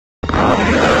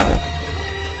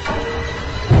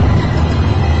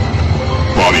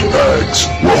bags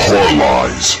where heart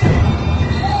lies.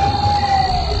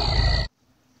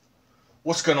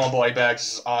 What's going on, bloody bags?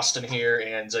 This is Austin here,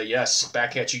 and yes,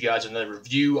 back at you guys with another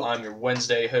review. I'm your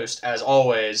Wednesday host, as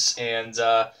always, and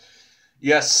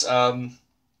yes,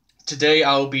 today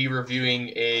I'll be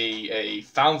reviewing a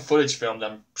found footage film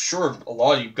that I'm sure a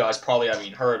lot of you guys probably haven't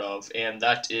even heard of, and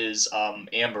that is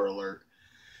Amber Alert.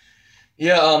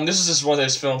 Yeah, this is just one of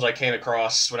those films I came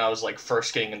across when I was like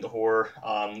first getting into horror.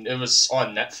 It was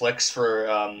on Netflix for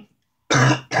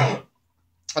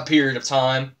a period of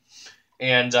time,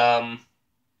 and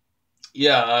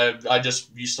yeah, I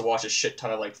just used to watch a shit ton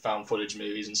of like found footage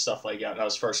movies and stuff like that when I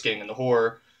was first getting into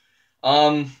horror.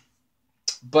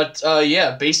 But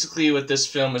yeah, basically what this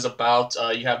film is about,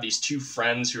 you have these two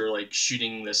friends who are like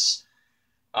shooting this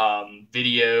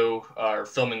video or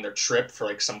filming their trip for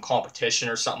like some competition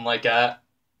or something like that,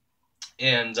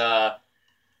 and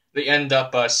they end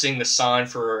up seeing the sign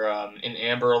for an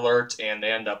Amber Alert, and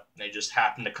they just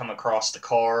happen to come across the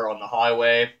car on the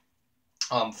highway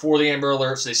for the Amber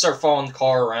Alert. So they start following the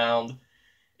car around,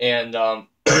 and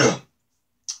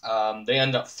they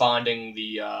end up finding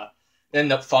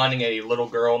a little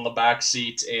girl in the back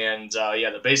seat, and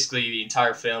yeah, basically the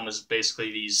entire film is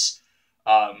basically these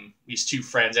two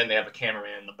friends, and they have a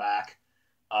cameraman in the back,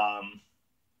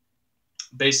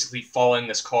 basically following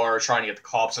this car, trying to get the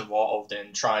cops involved,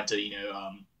 and trying to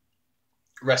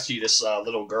rescue this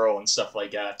little girl and stuff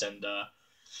like that. And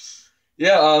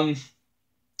yeah,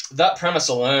 that premise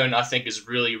alone, I think, is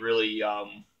really, really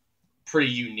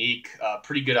pretty unique,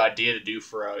 pretty good idea to do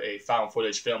for a found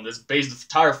footage film. The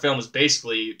entire film is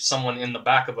basically someone in the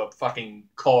back of a fucking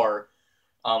car,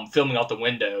 filming out the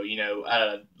window,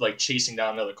 like chasing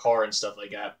down another car and stuff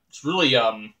like that. It's really,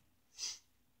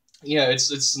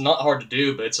 it's not hard to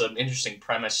do, but it's an interesting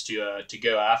premise to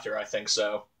go after, I think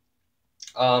so.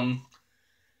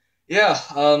 Yeah,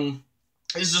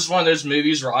 it's just one of those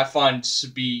movies where I find to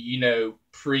be,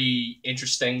 pretty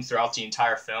interesting throughout the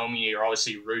entire film. You're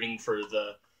obviously rooting for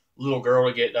the little girl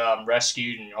to get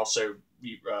rescued, and you're also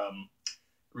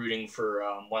rooting for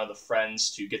one of the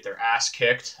friends to get their ass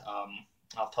kicked.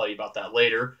 I'll tell you about that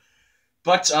later.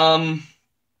 But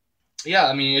yeah,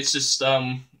 I mean, it's just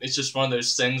one of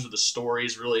those things where the story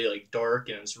is really like dark,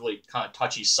 and it's really kind of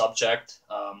touchy subject.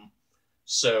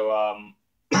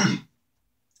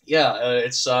 Yeah,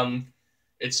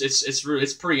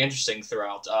 it's pretty interesting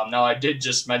throughout. Now, I did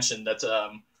just mention that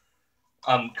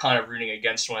I'm kind of rooting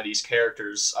against one of these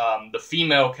characters. The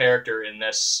female character in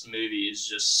this movie is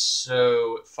just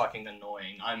so fucking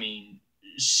annoying. I mean,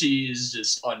 she is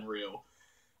just unreal.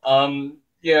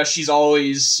 Yeah, she's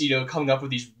always, coming up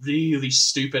with these really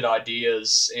stupid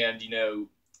ideas, and,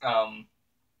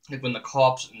 like when the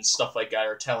cops and stuff like that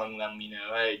are telling them,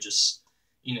 hey, just,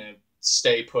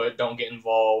 stay put, don't get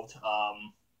involved,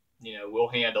 we'll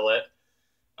handle it.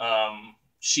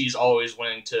 She's always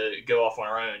wanting to go off on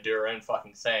her own and do her own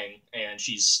fucking thing, and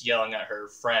she's yelling at her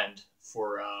friend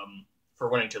for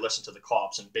wanting to listen to the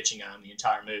cops and bitching at him the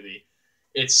entire movie.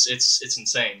 It's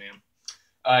insane, man.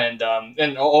 And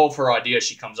all of her ideas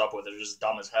she comes up with are just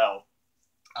dumb as hell.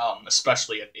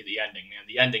 Especially at the ending, man.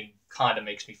 The ending kind of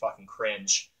makes me fucking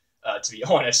cringe. To be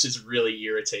honest, it's really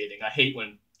irritating. I hate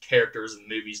when characters in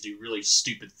movies do really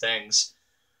stupid things.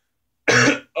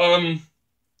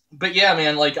 But yeah,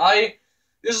 man,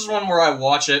 this is one where I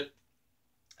watch it,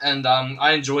 and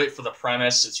I enjoy it for the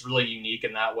premise. It's really unique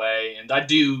in that way, and I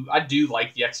do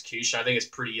like the execution. I think it's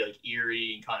pretty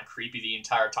eerie and kind of creepy the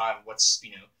entire time. What's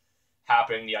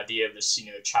happening? The idea of this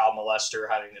child molester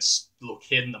having this little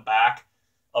kid in the back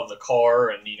of the car,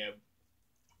 and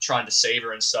trying to save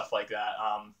her and stuff like that.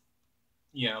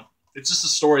 It's just a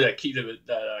story that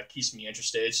keeps me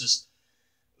interested. It's just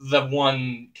the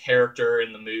one character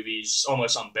in the movie is just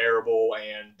almost unbearable,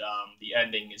 and the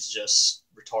ending is just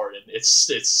retarded.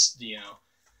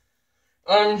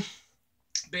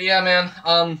 But yeah, man,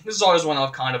 this is always one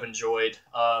I've kind of enjoyed.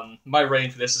 My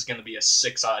rating for this is going to be a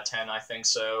 6 out of 10, I think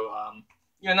so.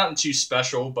 Nothing too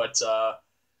special, but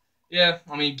yeah,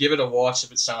 I mean, give it a watch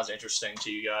if it sounds interesting to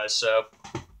you guys. So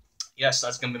yes,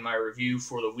 that's going to be my review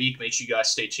for the week. Make sure you guys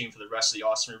stay tuned for the rest of the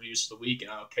awesome reviews for the week, and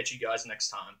I'll catch you guys next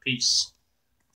time. Peace.